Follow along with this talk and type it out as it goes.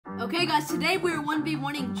Okay guys, today we're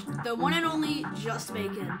 1v1ing the one and only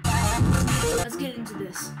JustBacon. Let's get into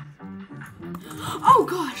this. Oh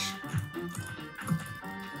gosh!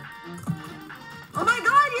 Oh my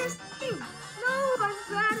god, you're Steve! No, I'm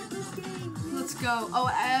bad at this game. Let's go.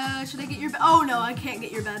 Oh, should I get your bed? Oh no, I can't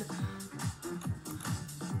get your bed.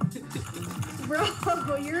 Bro,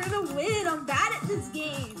 you're gonna win. I'm bad at this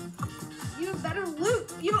game. You have better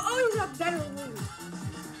loot. You always have better loot.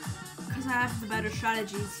 Because I have the better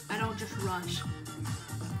strategies. I don't just rush.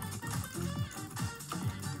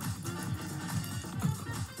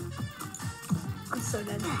 I'm so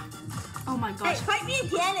dead. Oh my gosh. Hey, fight me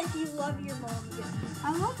again if you love your mom again.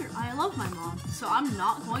 I love my mom, so I'm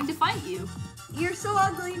not going to fight you. You're so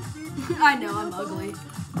ugly. I know, I'm ugly.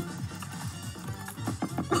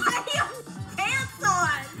 Why do you have pants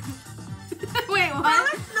on? Wait, what? Bro,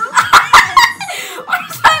 there's no pants.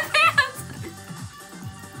 Where's my pants?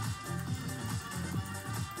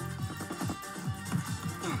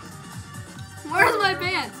 Where's my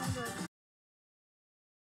pants?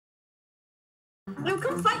 No,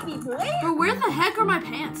 come fight me, boy. But where the heck are my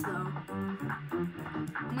pants, though?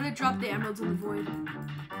 I'm gonna drop the emeralds in the void.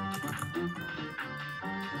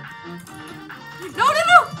 No, no,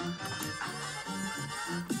 no!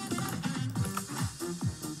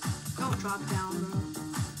 Don't drop down, bro.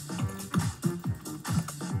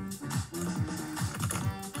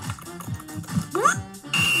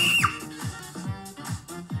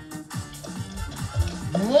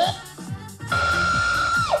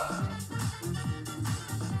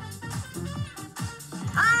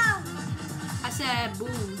 I said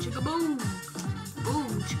boom, chicka boom.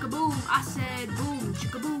 Boom, chicka boom. I said boom,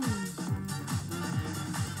 chicka boom.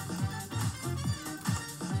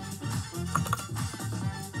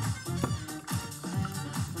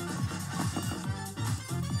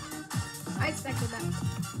 I expected that.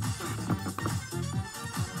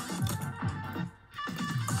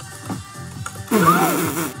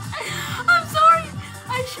 I'm sorry.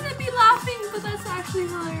 I shouldn't be laughing, but that's actually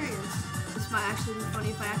hilarious. This might actually be funny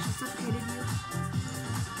if I actually suffocated you.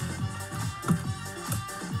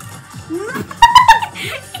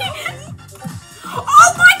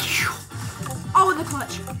 Oh my! Oh, the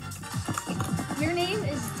clutch. Your name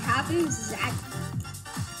is Taboo Zach.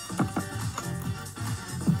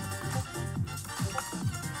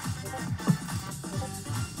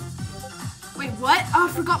 Wait, what? Oh,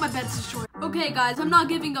 I forgot my bed's destroyed. Okay, guys, I'm not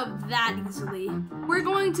giving up that easily. We're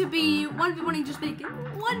going to be 1v1ing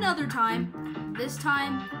JustBacon one other time. This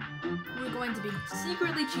time, we're going to be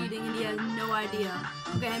secretly cheating and he has no idea.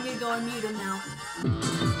 Okay, I'm gonna go and mute him now.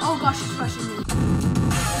 Oh gosh, he's rushing me.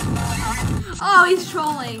 Oh, he's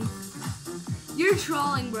trolling. You're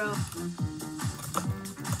trolling, bro.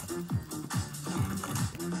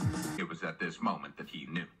 It was at this moment that he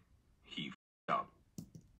knew. He f***ed up.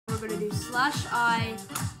 We're gonna do /I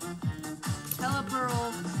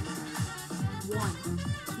telepearl 1.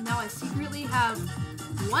 So now I secretly have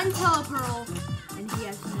 1 telepearl and he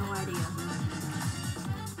has no idea.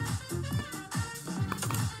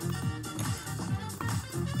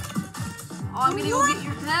 Oh, I'm gonna go get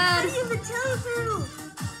your How head. do you have a teleportal?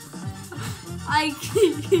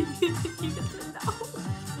 You doesn't know.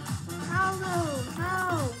 How though?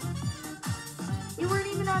 How? You weren't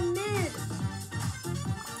even on mid.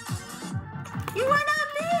 You weren't on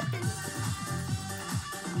mid.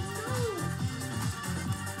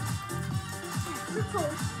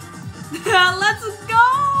 No. Let's go.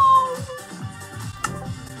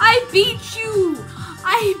 I beat you.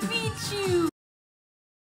 I beat you.